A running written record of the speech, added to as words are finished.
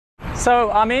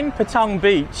So I'm in Patong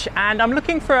Beach and I'm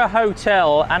looking for a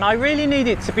hotel, and I really need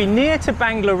it to be near to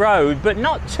Bangla Road but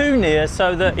not too near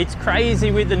so that it's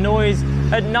crazy with the noise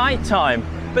at night time.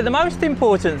 But the most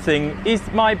important thing is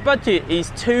my budget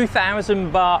is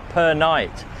 2,000 baht per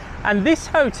night. And this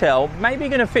hotel may be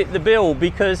going to fit the bill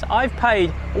because I've paid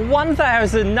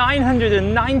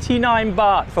 1,999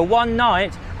 baht for one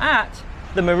night at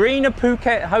the Marina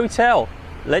Phuket Hotel.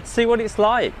 Let's see what it's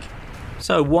like.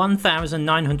 So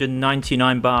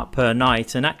 1,999 baht per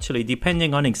night, and actually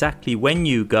depending on exactly when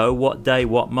you go, what day,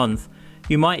 what month,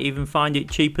 you might even find it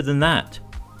cheaper than that.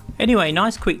 Anyway,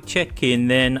 nice quick check-in,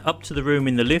 then up to the room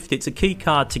in the lift. It's a key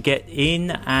card to get in,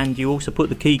 and you also put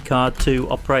the key card to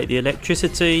operate the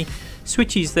electricity.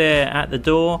 Switches there at the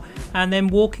door, and then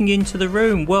walking into the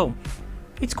room. Well,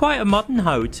 it's quite a modern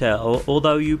hotel,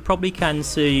 although you probably can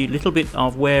see a little bit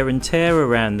of wear and tear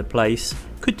around the place.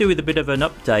 Could do with a bit of an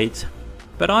update.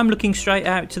 But I'm looking straight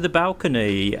out to the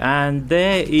balcony, and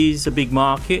there is a big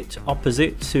market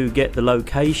opposite to get the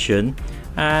location,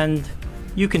 and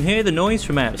you can hear the noise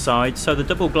from outside, so the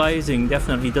double glazing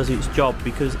definitely does its job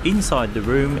because inside the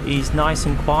room is nice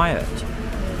and quiet.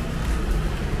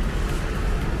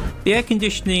 The air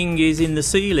conditioning is in the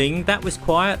ceiling. That was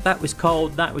quiet, that was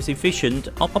cold, that was efficient.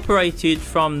 Operated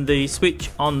from the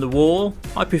switch on the wall.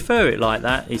 I prefer it like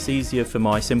that, it's easier for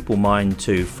my simple mind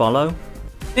to follow.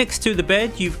 Next to the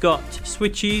bed you've got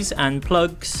switches and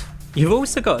plugs. You've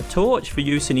also got a torch for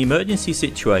use in emergency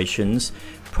situations.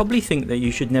 Probably think that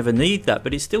you should never need that,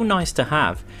 but it's still nice to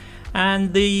have.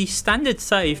 And the standard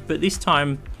safe, but this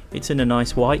time it's in a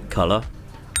nice white colour.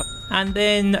 And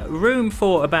then room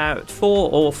for about 4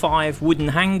 or 5 wooden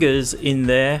hangers in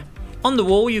there. On the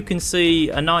wall you can see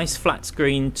a nice flat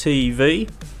screen TV.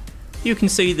 You can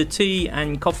see the tea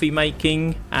and coffee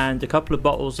making and a couple of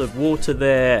bottles of water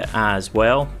there as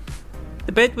well.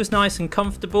 The bed was nice and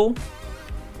comfortable.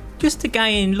 Just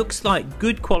again looks like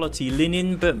good quality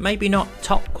linen, but maybe not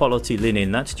top quality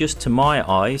linen. That's just to my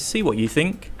eyes. See what you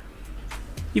think.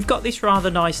 You've got this rather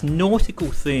nice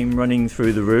nautical theme running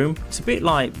through the room. It's a bit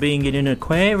like being in an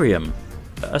aquarium.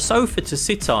 A sofa to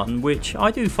sit on, which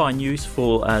I do find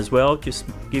useful as well. Just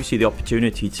gives you the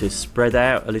opportunity to spread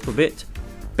out a little bit.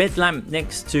 Bed lamp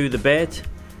next to the bed,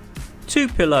 2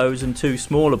 pillows and 2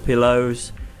 smaller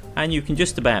pillows, and you can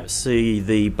just about see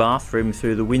the bathroom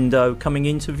through the window coming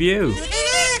into view.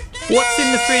 What's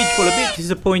in the fridge? Well, a bit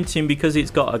disappointing because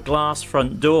it's got a glass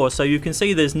front door, so you can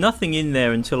see there's nothing in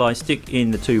there until I stick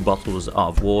in the 2 bottles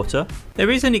of water.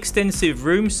 There is an extensive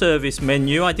room service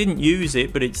menu. I didn't use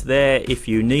it, but it's there if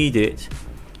you need it.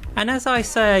 And as I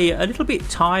say, a little bit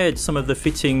tired, some of the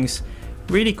fittings.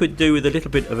 Really could do with a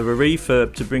little bit of a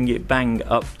refurb to bring it bang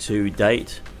up to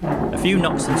date. A few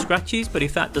knocks and scratches, but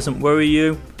if that doesn't worry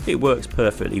you, it works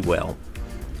perfectly well.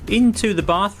 Into the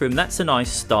bathroom, that's a nice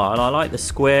style. I like the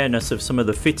squareness of some of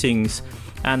the fittings,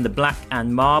 and the black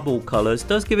and marble colours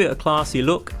does give it a classy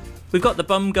look. We've got the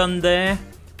bum gun there.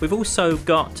 We've also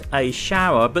got a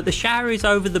shower, but the shower is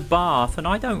over the bath, and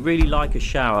I don't really like a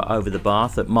shower over the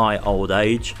bath at my old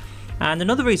age. And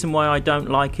another reason why I don't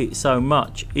like it so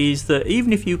much is that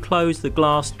even if you close the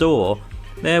glass door,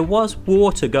 there was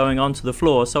water going onto the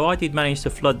floor, so I did manage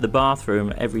to flood the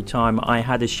bathroom every time I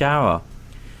had a shower.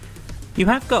 You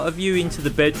have got a view into the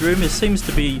bedroom. It seems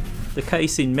to be the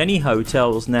case in many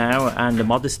hotels now, and a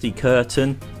modesty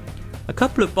curtain. A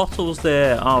couple of bottles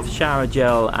there of shower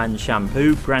gel and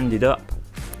shampoo branded up.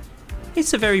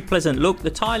 It's a very pleasant look. The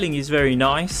tiling is very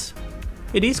nice.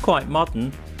 It is quite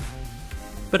modern.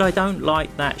 But I don't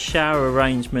like that shower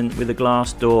arrangement with a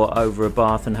glass door over a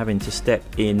bath and having to step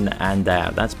in and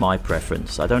out. That's my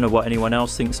preference. I don't know what anyone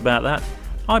else thinks about that.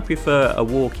 I prefer a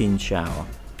walk-in shower.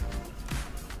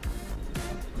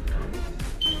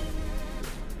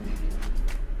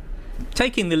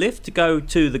 Taking the lift to go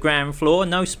to the ground floor.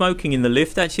 No smoking in the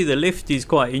lift. Actually, the lift is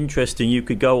quite interesting. You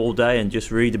could go all day and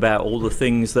just read about all the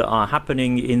things that are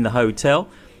happening in the hotel.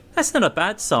 That's not a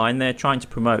bad sign. They're trying to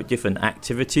promote different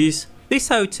activities. This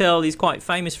hotel is quite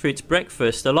famous for its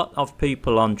breakfast. A lot of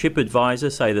people on TripAdvisor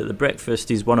say that the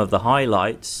breakfast is one of the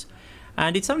highlights.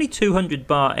 And it's only 200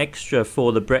 baht extra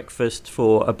for the breakfast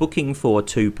for a booking for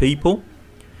 2 people.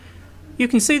 You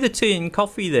can see the tea and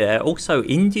coffee there, also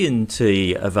Indian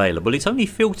tea available. It's only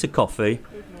filter coffee.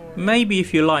 Maybe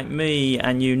if you're like me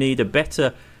and you need a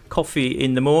better coffee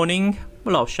in the morning,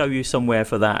 well, I'll show you somewhere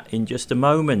for that in just a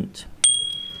moment.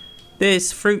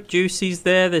 There's fruit juices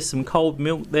there, there's some cold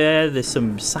milk there, there's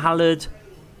some salad.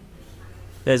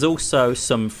 There's also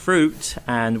some fruit,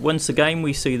 and once again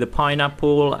we see the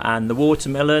pineapple and the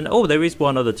watermelon. Oh, there is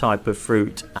one other type of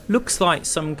fruit. Looks like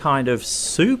some kind of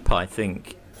soup, I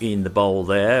think. in the bowl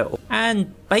there.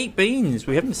 And baked beans,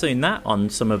 we haven't seen that on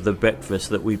some of the breakfasts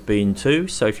that we've been to.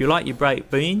 So if you like your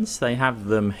baked beans, they have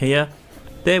them here.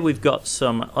 There we've got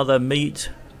some other meat.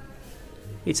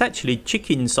 It's actually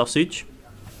chicken sausage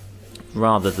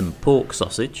rather than pork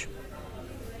sausage.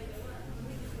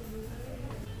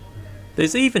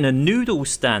 There's even a noodle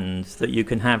stand that you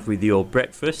can have with your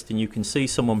breakfast, and you can see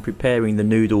someone preparing the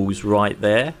noodles right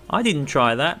there. I didn't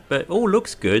try that, but it all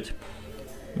looks good.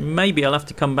 Maybe I'll have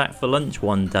to come back for lunch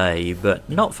one day, but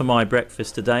not for my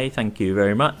breakfast today, thank you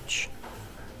very much.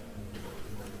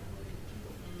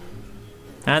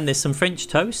 And there's some French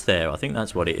toast there, I think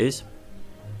that's what it is.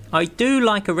 I do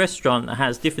like a restaurant that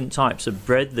has different types of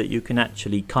bread that you can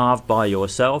actually carve by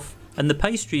yourself, and the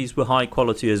pastries were high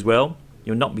quality as well.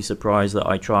 You'll not be surprised that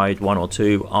I tried one or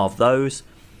two of those.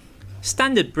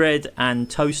 Standard bread and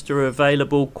toast are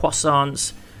available,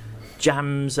 croissants,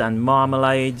 jams and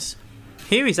marmalades.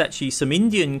 Here is actually some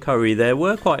Indian curry. There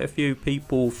were quite a few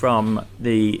people from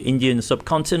the Indian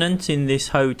subcontinent in this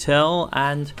hotel,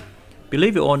 and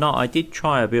believe it or not, I did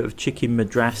try a bit of chicken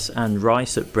madras and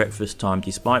rice at breakfast time,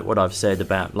 despite what I've said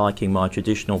about liking my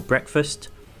traditional breakfast.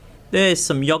 There's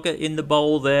some yogurt in the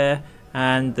bowl there,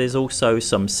 and there's also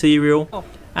some cereal.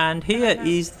 And here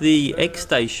is the egg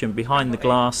station behind the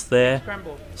glass there.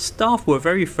 Staff were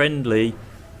very friendly,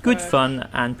 good fun,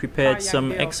 and prepared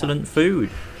some excellent food.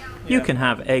 You can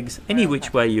have eggs any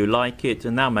which way you like it,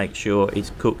 and they'll make sure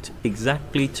it's cooked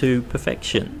exactly to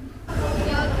perfection.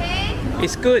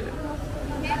 It's good.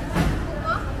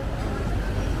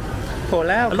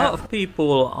 A lot of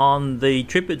people on the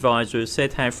TripAdvisor have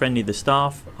said how friendly the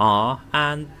staff are,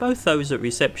 and both those at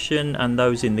reception and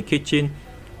those in the kitchen,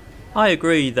 I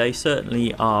agree, they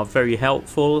certainly are very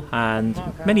helpful, and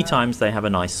many times they have a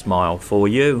nice smile for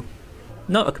you.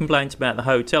 Not a complaint about the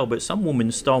hotel, but some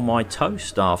woman stole my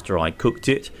toast after I cooked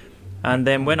it, and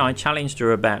then when I challenged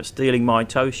her about stealing my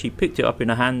toast, she picked it up in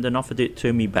her hand and offered it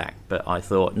to me back. But I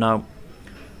thought, no,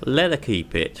 let her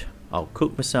keep it. I'll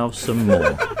cook myself some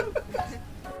more.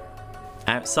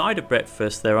 Outside of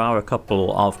breakfast, there are a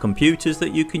couple of computers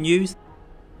that you can use.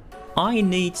 I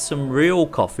need some real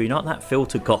coffee, not that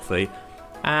filtered coffee.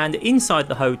 And inside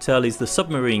the hotel is the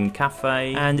Submarine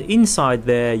Cafe, and inside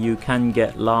there you can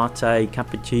get latte,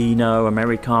 cappuccino,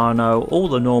 americano, all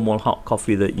the normal hot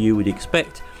coffee that you would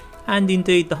expect. And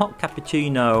indeed the hot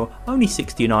cappuccino, only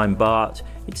 69 baht.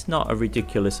 It's not a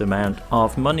ridiculous amount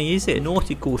of money, is it? A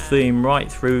nautical theme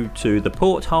right through to the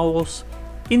portholes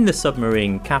in the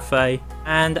Submarine Cafe.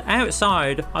 And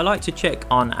outside I like to check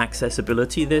on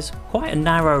accessibility. There's quite a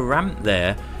narrow ramp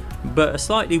there, but a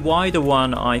slightly wider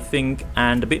one I think,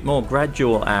 and a bit more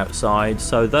gradual outside,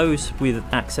 so those with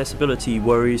accessibility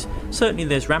worries, certainly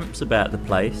there's ramps about the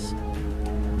place.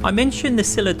 I mentioned the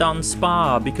Siladon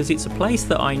Spa because it's a place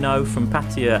that I know from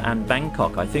Pattaya and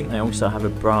Bangkok. I think they also have a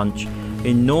branch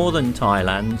in northern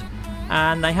Thailand,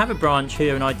 and they have a branch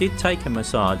here, and I did take a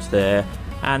massage there,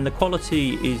 and the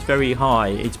quality is very high.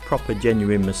 It's proper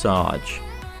genuine massage.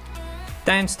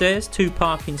 Downstairs, 2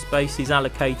 parking spaces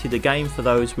allocated again for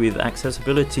those with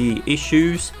accessibility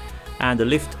issues, and a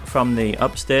lift from the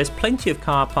upstairs. Plenty of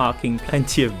car parking,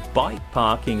 plenty of bike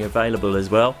parking available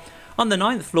as well. On the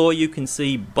 9th floor you can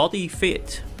see Body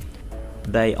Fit.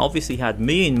 They obviously had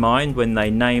me in mind when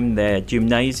they named their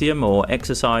gymnasium or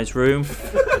exercise room.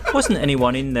 Wasn't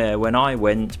anyone in there when I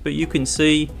went, but you can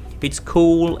see it's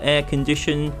cool, air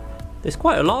conditioned. There's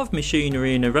quite a lot of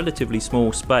machinery in a relatively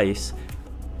small space,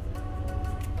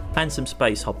 and some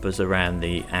space hoppers around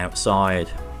the outside.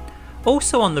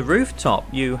 Also on the rooftop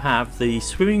you have the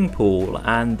swimming pool,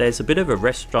 and there's a bit of a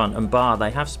restaurant and bar.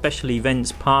 They have special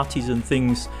events, parties and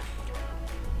things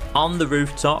on the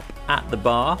rooftop at the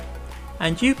bar,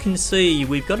 and you can see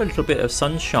we've got a little bit of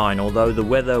sunshine, although the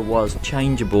weather was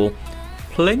changeable.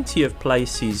 Plenty of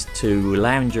places to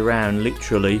lounge around,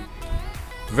 literally.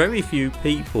 Very few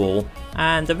people,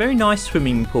 and a very nice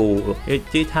swimming pool. It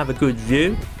did have a good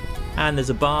view, and there's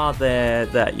a bar there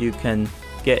that you can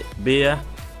get beer,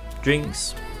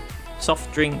 drinks,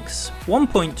 soft drinks.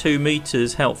 1.2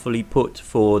 meters helpfully put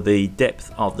for the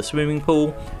depth of the swimming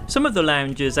pool. Some of the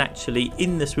lounges actually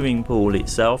in the swimming pool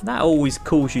itself. That always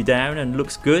cools you down and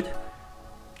looks good.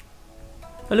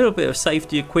 A little bit of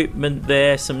safety equipment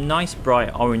there, some nice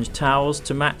bright orange towels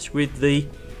to match with the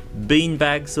bean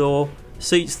bags or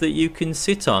seats that you can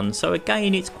sit on. So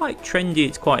again, it's quite trendy,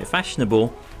 it's quite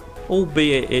fashionable,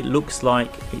 albeit it looks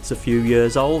like it's a few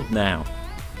years old now.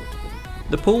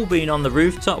 The pool being on the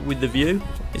rooftop with the view,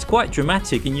 it's quite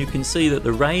dramatic, and you can see that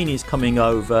the rain is coming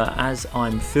over as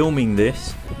I'm filming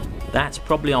this. That's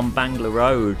probably on Bangla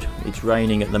Road. It's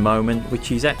raining at the moment,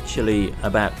 which is actually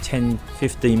about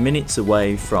 10-15 minutes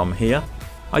away from here.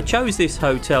 I chose this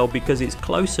hotel because it's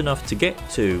close enough to get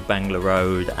to Bangla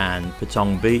Road and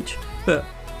Patong Beach, but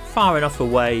far enough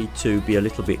away to be a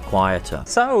little bit quieter.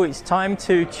 So it's time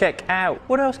to check out.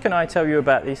 What else can I tell you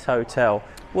about this hotel?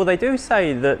 Well, they do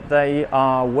say that they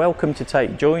are welcome to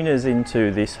take joiners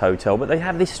into this hotel, but they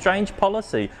have this strange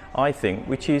policy, I think,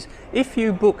 which is if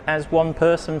you book as one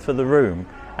person for the room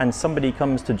and somebody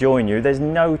comes to join you, there's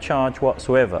no charge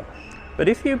whatsoever. But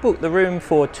if you book the room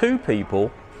for 2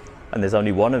 people, and there's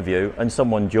only one of you, and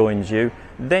someone joins you,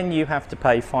 then you have to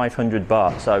pay 500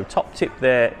 baht. So top tip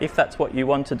there, if that's what you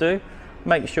want to do,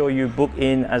 make sure you book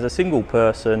in as a single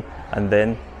person and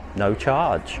then no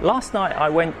charge. Last night I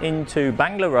went into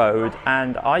Bangla Road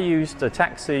and I used a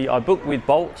taxi I booked with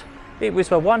Bolt. It was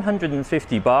for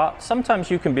 150 baht. Sometimes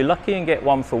you can be lucky and get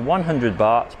one for 100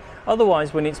 baht.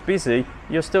 Otherwise, when it's busy,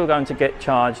 you're still going to get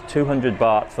charged 200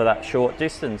 baht for that short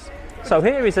distance. So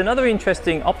here is another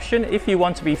interesting option. If you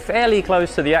want to be fairly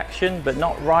close to the action but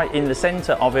not right in the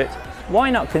center of it, why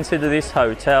not consider this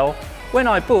hotel? When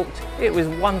I booked, it was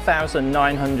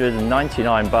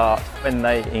 1,999 baht when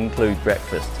they include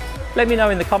breakfast. Let me know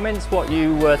in the comments what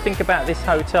you think about this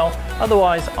hotel.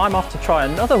 Otherwise, I'm off to try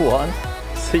another one.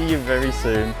 See you very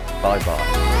soon. Bye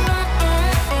bye.